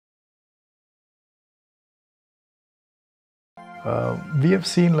we have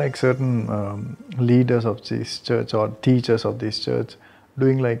seen like certain leaders of this church or teachers of this church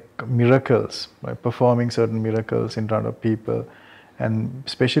doing like miracles, by performing certain miracles in front of people, and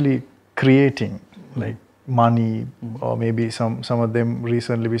especially creating like money, or maybe some of them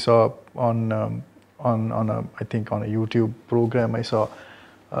recently we saw on a, I think on a YouTube program I saw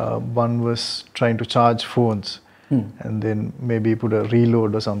one was trying to charge phones and then maybe put a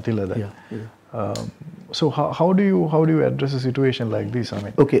reload or something like that. Yeah, yeah. So how do you address a situation like this? I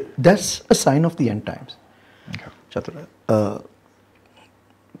mean, Okay, that's a sign of the end times. okay. Chatura,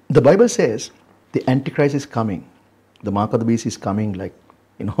 the Bible says the Antichrist is coming. The mark of the beast is coming, like,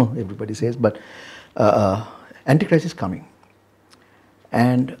 everybody says, but Antichrist is coming.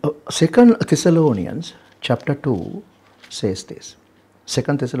 And 2 Thessalonians chapter 2 says this. 2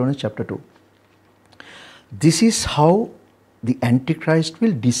 Thessalonians chapter 2. This is how the Antichrist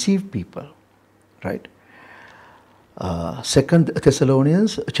will deceive people, right? 2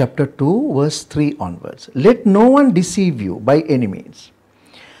 Thessalonians chapter 2 verse 3 onwards. Let no one deceive you by any means.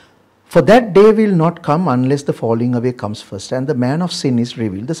 For that day will not come unless the falling away comes first, and the man of sin is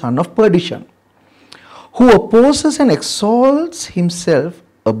revealed, the son of perdition, who opposes and exalts himself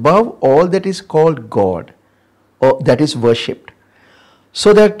above all that is called God, or that is worshipped,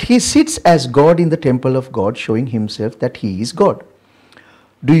 so that he sits as God in the temple of God, showing himself that he is God.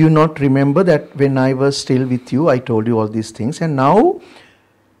 Do you not remember that when I was still with you, I told you all these things, and now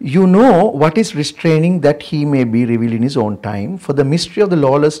you know what is restraining, that he may be revealed in his own time? For the mystery of the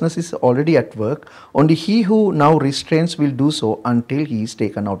lawlessness is already at work. Only he who now restrains will do so until he is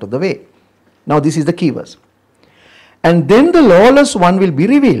taken out of the way. Now this is the key verse. And then the lawless one will be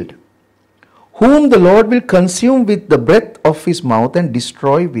revealed, whom the Lord will consume with the breath of his mouth and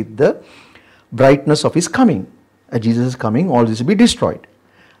destroy with the brightness of his coming. As Jesus is coming, all this will be destroyed.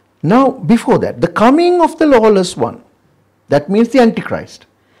 Now, before that, the coming of the lawless one, that means the Antichrist,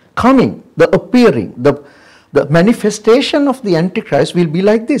 coming, the appearing, the manifestation of the Antichrist will be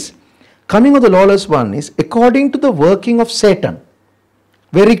like this. Coming of the lawless one is according to the working of Satan.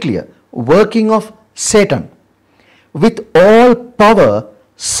 Very clear. Working of Satan, with all power,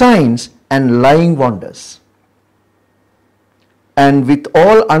 signs, and lying wonders, and with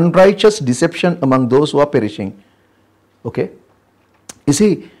all unrighteous deception among those who are perishing. Okay? You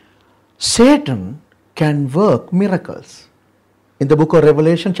see, Satan can work miracles. In the book of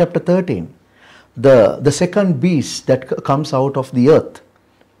Revelation chapter 13, the second beast that comes out of the earth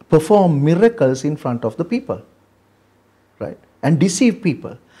perform miracles in front of the people, right? And deceive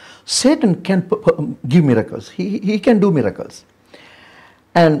people. Satan can give miracles. He can do miracles.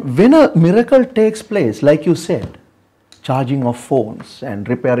 And when a miracle takes place, like you said, charging of phones and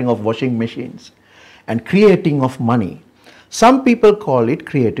repairing of washing machines and creating of money, some people call it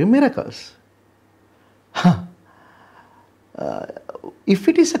creative miracles. If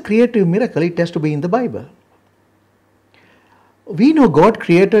it is a creative miracle, it has to be in the Bible. We know God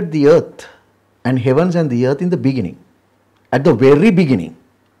created the earth and heavens and the earth in the beginning, at the very beginning.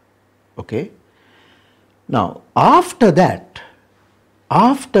 Okay? Now, after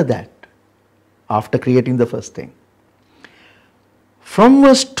creating the first thing, from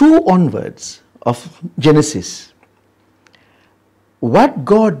verse 2 onwards of Genesis, what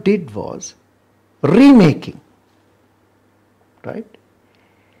God did was remaking, right?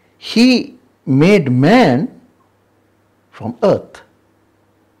 He made man from earth,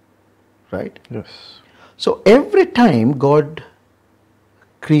 right? Yes. So every time God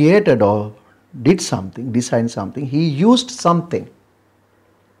created or did something, designed something, he used something,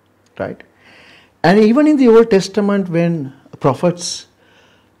 right? And even in the Old Testament, when prophets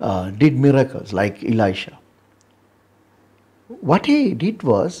did miracles like Elisha, what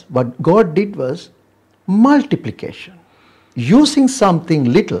God did was multiplication, using something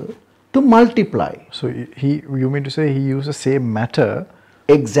little to multiply. So you mean to say he used the same matter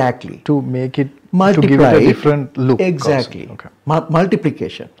Exactly. to make it, Multiply. to give it a different look? Exactly. Also. Okay.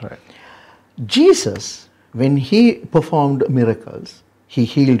 Multiplication. Right. Jesus, when he performed miracles, he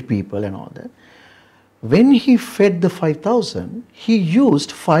healed people and all that. When he fed the 5,000, he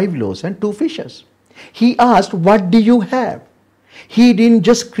used 5 loaves and 2 fishes. He asked, what do you have? He didn't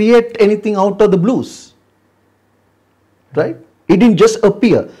just create anything out of the blues. Right? It didn't just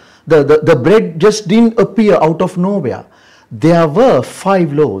appear. The bread just didn't appear out of nowhere. There were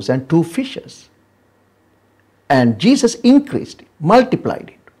 5 loaves and 2 fishes. And Jesus increased it,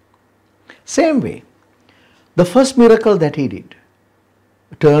 multiplied it. Same way, the first miracle that he did,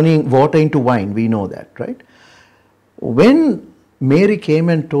 turning water into wine, we know that, right? When Mary came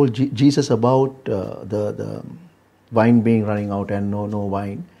and told Jesus about the wine being running out and no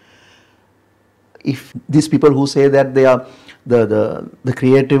wine, if these people who say that they are the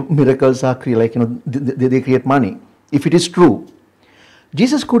creative miracles are like, you know, they create money, if it is true,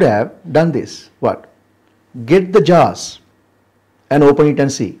 Jesus could have done this. What? Get the jars and open it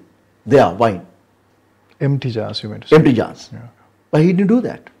and see. They are wine. Empty jars, you meant to say. Empty jars. Yeah. But he didn't do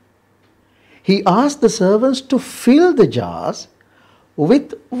that. He asked the servants to fill the jars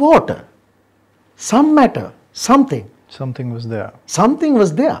with water, some matter, something. Something was there. Something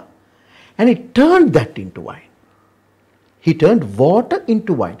was there. And he turned that into wine. He turned water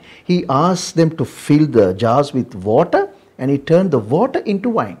into wine. He asked them to fill the jars with water, and he turned the water into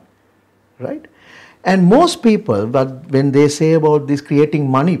wine. Right? And most people, but when they say about this creating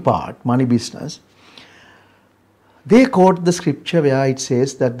money part, money business, they quote the scripture where it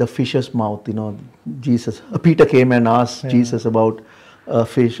says that the fish's mouth, you know, Peter came and asked Jesus about a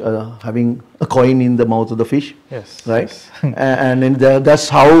fish having a coin in the mouth of the fish. Yes. Right? Yes. And that's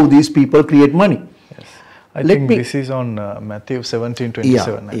how these people create money. Yes. I think this is on Matthew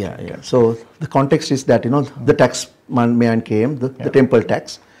 17:27. Yeah. So the context is that, you know, the tax man came, the temple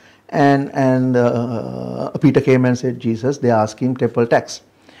tax, and Peter came and said, Jesus, they asked him temple tax.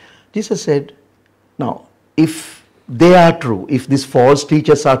 Jesus said, now, if they are true, if these false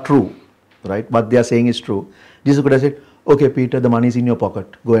teachers are true, right, what they are saying is true, Jesus could have said, okay, Peter, the money is in your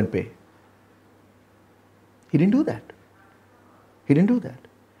pocket, go and pay. He didn't do that. He didn't do that.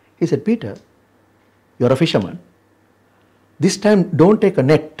 He said, Peter, you're a fisherman. This time, don't take a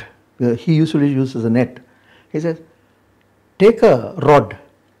net. He usually uses a net. He says, take a rod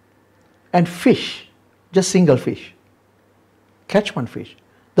and fish, just single fish. Catch one fish.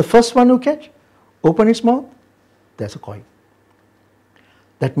 The first one you catch, open its mouth, there's a coin.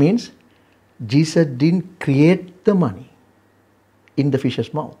 That means Jesus didn't create the money in the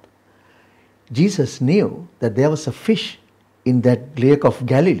fish's mouth. Jesus knew that there was a fish in that lake of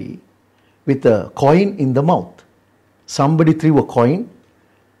Galilee with a coin in the mouth. Somebody threw a coin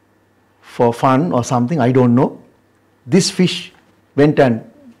for fun or something, I don't know. This fish went and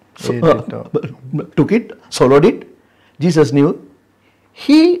took it, swallowed it. Jesus knew.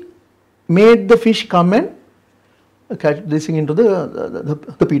 He made the fish come and catch this thing into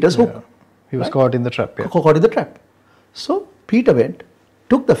the Peter's hook. He was caught in the trap. Yeah. Caught in the trap. So Peter went,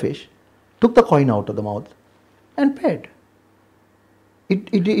 took the fish, took the coin out of the mouth, and paid. It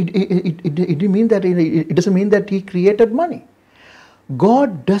didn't mean that. It doesn't mean that he created money.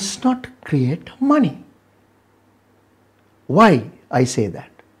 God does not create money. Why I say that?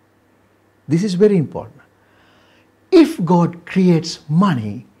 This is very important. If God creates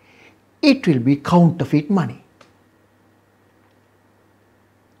money, it will be counterfeit money.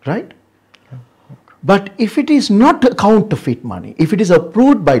 Right? But if it is not counterfeit money, if it is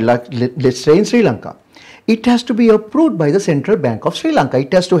approved by, let's say in Sri Lanka, it has to be approved by the Central Bank of Sri Lanka.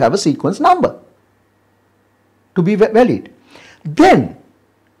 It has to have a sequence number to be valid. Then,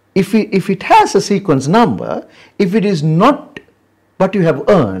 if it has a sequence number, if it is not what you have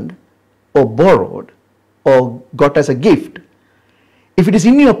earned or borrowed or got as a gift, if it is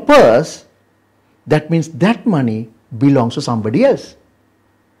in your purse, that means that money belongs to somebody else.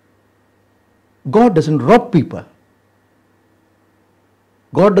 God doesn't rob people.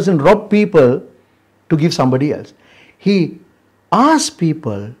 God doesn't rob people to give somebody else. He asks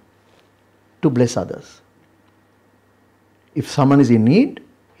people to bless others. If someone is in need,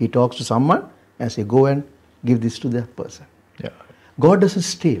 he talks to someone and says, go and give this to that person. Yeah. God doesn't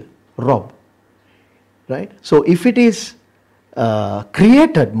steal, rob. Right? So if it is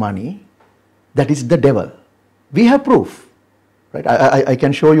created money, that is the devil. We have proof. Right? I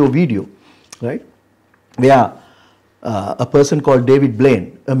can show you a video. Right? Where a person called David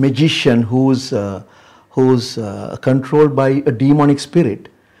Blaine, a magician who's controlled by a demonic spirit,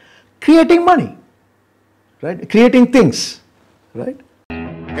 creating money, right? Creating things, right?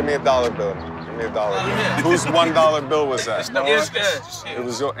 Give me $1 bill. Give me $1 bill. Whose $1 bill was that? It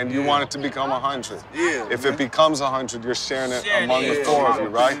was your, and you want it to become 100. Yeah. If it becomes 100, you're sharing it among the four of you,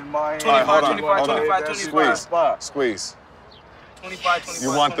 right? All right, hold on, hold on. Squeeze. 25. You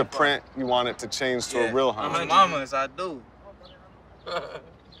want the print, you want it to change to a real 100. Mamas, I do.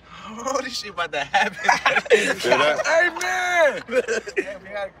 Oh, this shit about to happen. See that? Hey,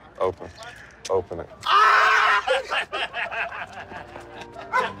 man! Open it.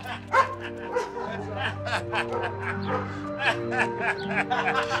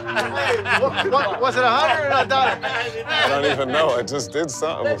 Was it 100 or $1? I don't even know. I just did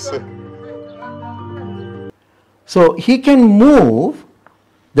something. We'll see. So he can move,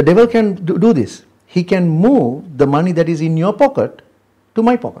 the devil can do this. He can move the money that is in your pocket to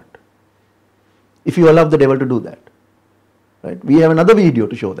my pocket. If you allow the devil to do that. Right? We have another video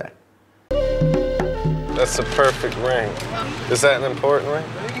to show that. That's a perfect ring. Is that an important ring?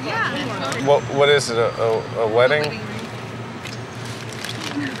 Yeah. What is it? A wedding?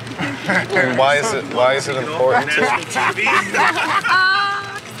 And why is it important to you?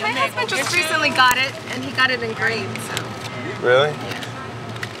 My husband just recently got it, and he got it engraved, so. Really?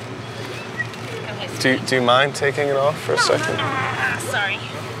 Do you mind taking it off for a second? Sorry.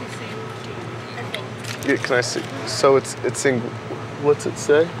 Yeah, can I see? So it's in. What's it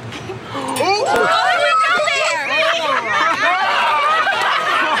say?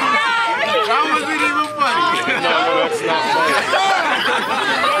 That wasn't even funny. No, that's not funny.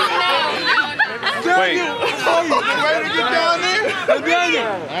 Wait. You ready to get down there?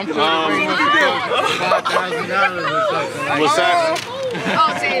 I'm trying to bring $5,000 or something. Was that?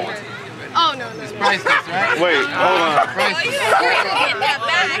 Oh, David. Oh, no. Priceless, right? Wait, hold on. Priceless.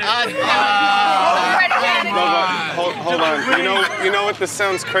 Hold on. You know what? This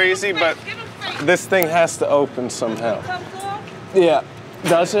sounds crazy, but this thing has to open somehow. Yeah.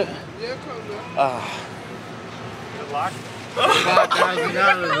 Does it? $5,000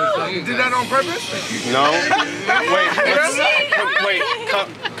 or something. You did that on purpose? No. Wait.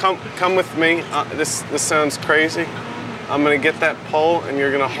 Come with me. This sounds crazy. I'm gonna get that pole and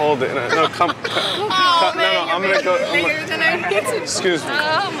you're gonna hold it. No, come. No, I'm gonna go. Excuse me.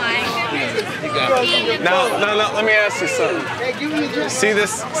 Oh, my goodness. No. Let me ask you something. See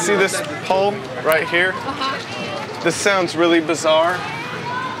this pole right here? This sounds really bizarre.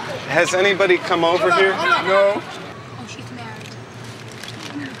 Has anybody come over here? No. Oh, she's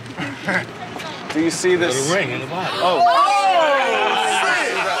married. Do you see this? The ring in the bottom. Oh.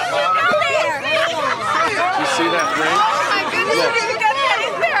 You see that ring? My goodness, you can get that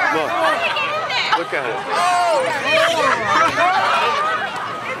in there. Look at it.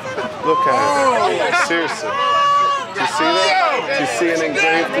 Look at it. Seriously. Do you see that? Do you see an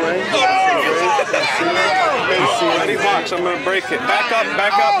engraved ring? Do you see it? Ready? Watch. I'm going to break it. Back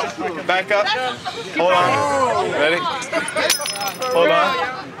up. Hold on. Ready? Hold on.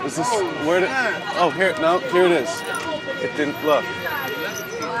 Is this where did? Oh, here. No, here it is. It didn't look.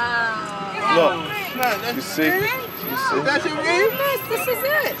 Wow. Look. You see? That's your ring? Yes, this is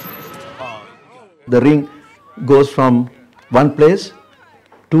it. The ring goes from one place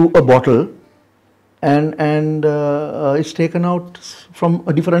to a bottle and it's taken out from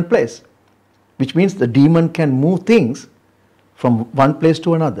a different place, which means the demon can move things from one place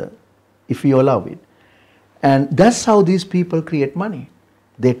to another if you allow it. And that's how these people create money.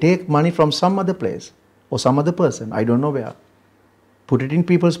 They take money from some other place or some other person, I don't know where, put it in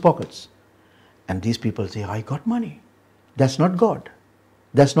people's pockets. And these people say, I got money. That's not God.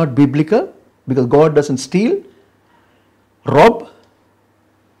 That's not biblical, because God doesn't steal, rob,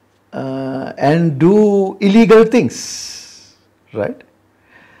 and do illegal things, right?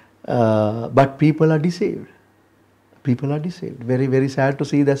 But people are deceived. People are deceived. Very, very sad to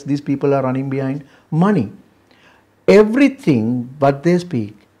see that these people are running behind money. Everything what they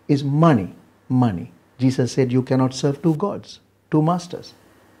speak is money, money. Jesus said you cannot serve two gods, two masters.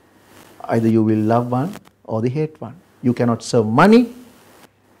 Either you will love one or the hate one. You cannot serve money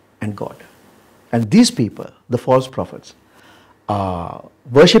and God. And these people, the false prophets, are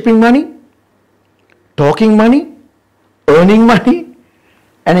worshipping money, talking money, earning money,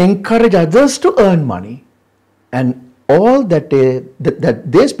 and encourage others to earn money. And all that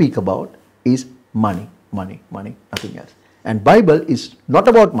they speak about is money, money, money, nothing else. And Bible is not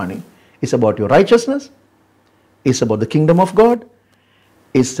about money. It's about your righteousness. It's about the kingdom of God.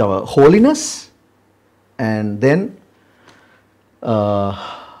 It's our holiness. And then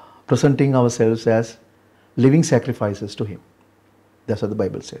presenting ourselves as living sacrifices to Him. That's what the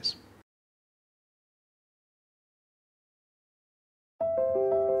Bible says.